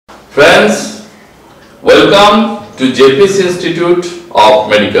Friends, welcome to JP's Institute of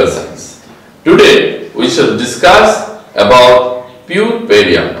Medical Science. Today we shall discuss about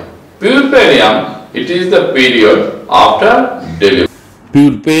puerperium. Puerperium, it is the period after delivery.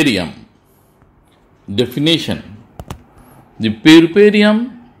 Puerperium. Definition. The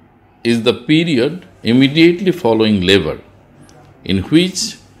puerperium is the period immediately following labor in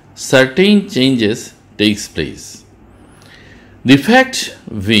which certain changes takes place. The fact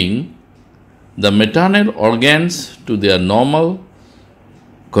being the maternal organs to their normal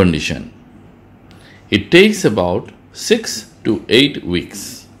condition. It takes about 6 to 8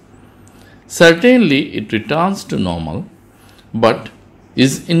 weeks. Certainly it returns to normal, but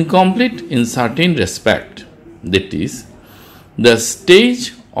is incomplete in certain respect. That is, the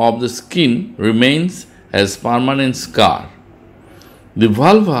stage of the skin remains as permanent scar. The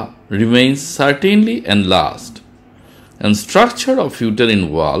vulva remains certainly enlarged, and structure of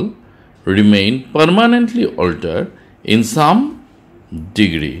uterine wall remain permanently altered in some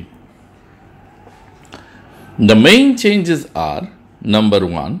degree. The main changes are: number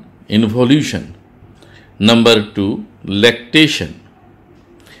 1, involution; number 2, lactation.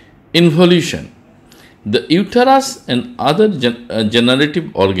 Involution. The uterus and other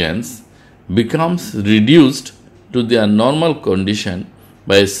generative organs becomes reduced to their normal condition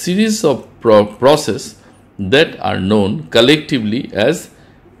by a series of processes that are known collectively as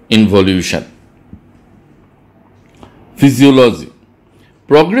involution. Physiology.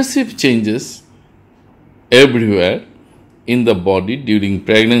 Progressive changes everywhere in the body during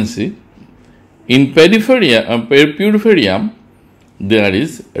pregnancy. In Puerperium, there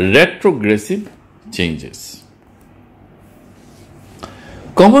is retrogressive changes.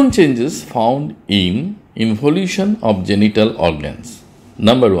 Common changes found in involution of genital organs.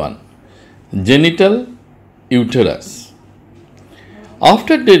 Number 1, genital uterus.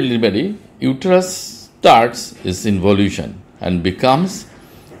 After delivery, uterus starts its involution and becomes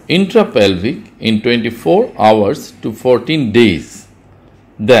intrapelvic in 24 hours to 14 days.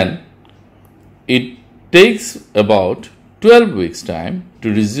 Then it takes about 12 weeks time to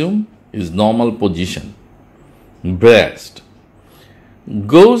resume its normal position. Breast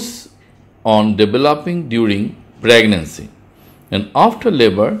goes on developing during pregnancy and after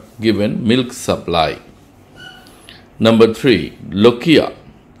labor given milk supply. Number 3, lochia.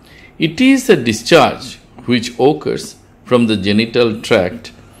 It is a discharge which occurs from the genital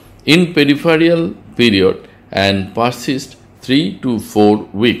tract in peripheral period and persists 3 to 4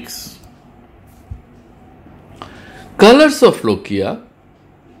 weeks. Colors of lochia.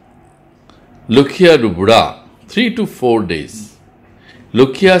 Lochia rubra, 3 to 4 days.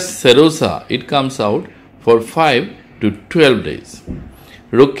 Lochia serosa, it comes out for 5 to 12 days.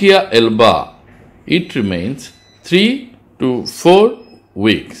 Lochia alba, it remains 3 to 4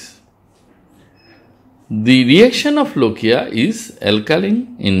 weeks. The reaction of lochia is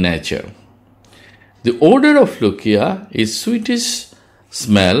alkaline in nature. The odor of lochia is sweetish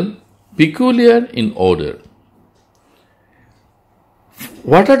smell, peculiar in odor.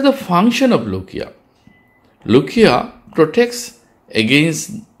 What are the function of lochia? Lochia protects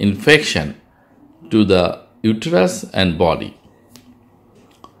against infection to the uterus and body.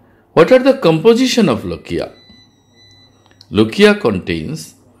 What are the composition of lochia? Lochia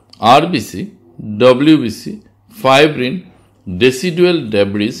contains RBC, WBC, fibrin, decidual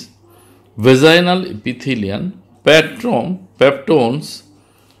debris, vaginal epithelium, peptones,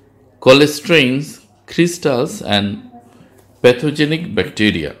 cholesterins, crystals, and pathogenic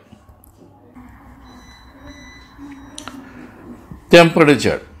bacteria.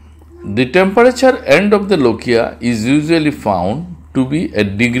 Temperature. The temperature end of the lochia is usually found to be a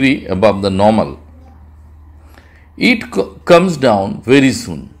degree above the normal. It comes down very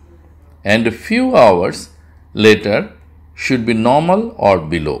soon and a few hours later should be normal or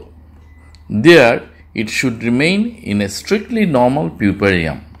below. There it should remain in a strictly normal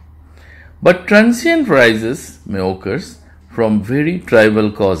puerperium. But transient rises may occur from very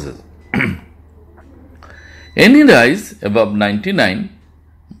trivial causes. Any rise above 99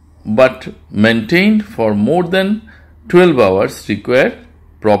 but maintained for more than 12 hours require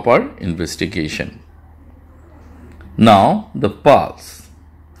proper investigation. Now the pulse.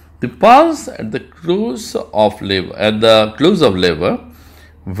 The pulse at the close of labor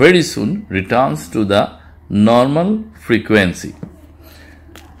very soon returns to the normal frequency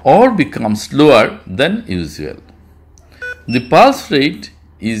or becomes lower than usual. The pulse rate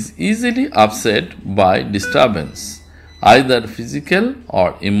is easily upset by disturbance, either physical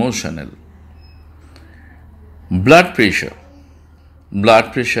or emotional. Blood pressure.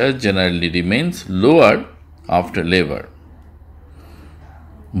 Blood pressure generally remains lower after labor.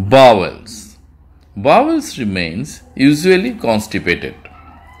 Bowels. Bowels remains usually constipated.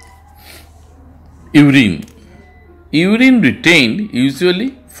 Urine. Urine retained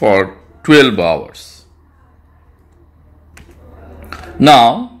usually for 12 hours.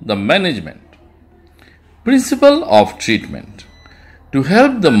 Now, the management. Principle of treatment. To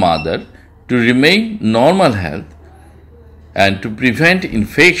help the mother to remain normal health and to prevent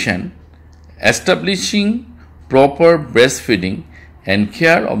infection, establishing proper breastfeeding and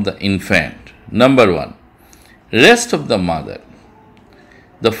care of the infant. Number 1. Rest of the mother.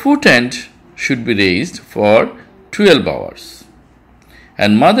 The foot end should be raised for 12 hours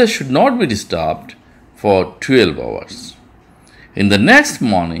and mother should not be disturbed for 12 hours. In the next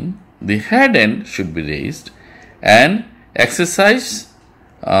morning, the head end should be raised and exercise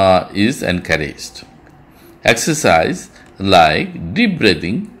is encouraged. Exercise like deep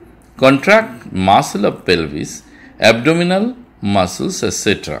breathing, contract muscle of pelvis, abdominal muscles,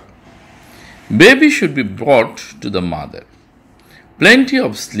 etc. Baby should be brought to the mother. Plenty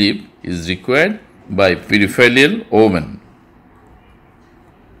of sleep is required by peripheral women.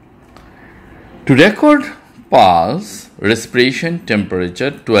 To record pulse, respiration,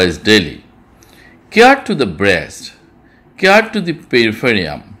 temperature twice daily. Care to the breast, care to the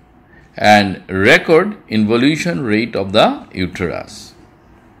Puerperium, and record involution rate of the uterus.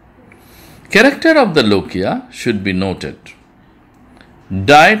 Character of the lochia should be noted.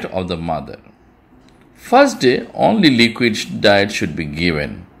 Diet of the mother. First day, only liquid diet should be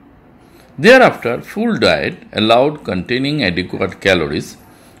given. Thereafter, full diet allowed containing adequate calories,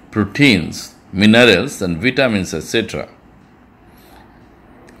 proteins, minerals and vitamins, etc.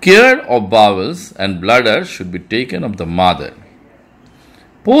 Care of bowels and bladder should be taken of the mother.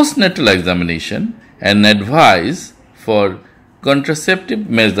 Postnatal examination and advice for contraceptive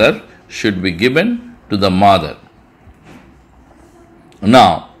measure should be given to the mother.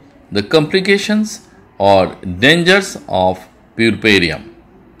 Now, the complications or dangers of puerperium.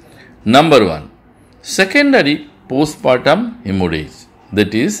 Number 1. Secondary postpartum hemorrhage,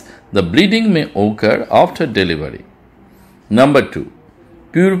 that is, the bleeding may occur after delivery. Number 2.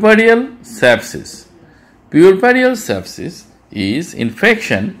 Puerperal sepsis. Puerperal sepsis is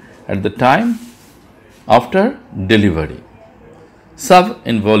infection at the time after delivery.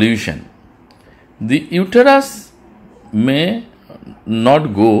 Subinvolution. The uterus may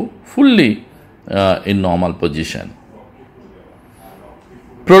not go fully in normal position.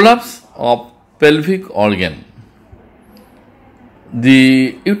 Prolapse of pelvic organ.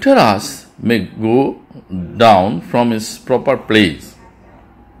 The uterus may go down from its proper place.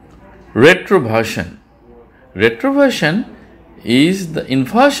 Retroversion. Retroversion is the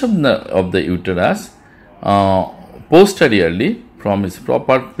inversion of the uterus posteriorly from its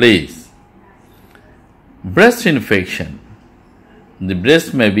proper place. Breast infection. The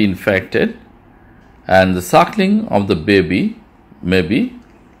breast may be infected and the suckling of the baby may be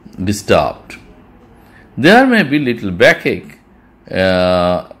disturbed. There may be little backache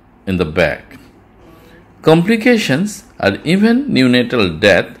in the back. Complications or even neonatal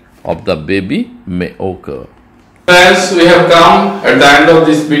death of the baby may occur. Friends, we have come at the end of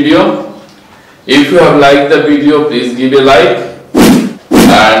this video. If you have liked the video, please give a like.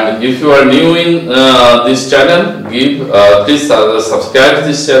 And if you are new in this channel, please subscribe to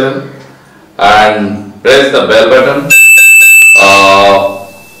this channel and press the bell button.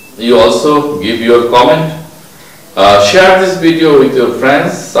 You also give your comment. Share this video with your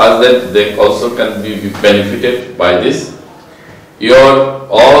friends so that they also can be benefited by this. Your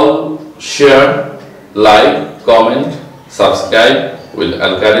all share, like, comment, subscribe will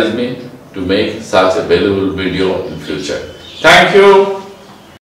encourage me to make such a valuable video in future. Thank you.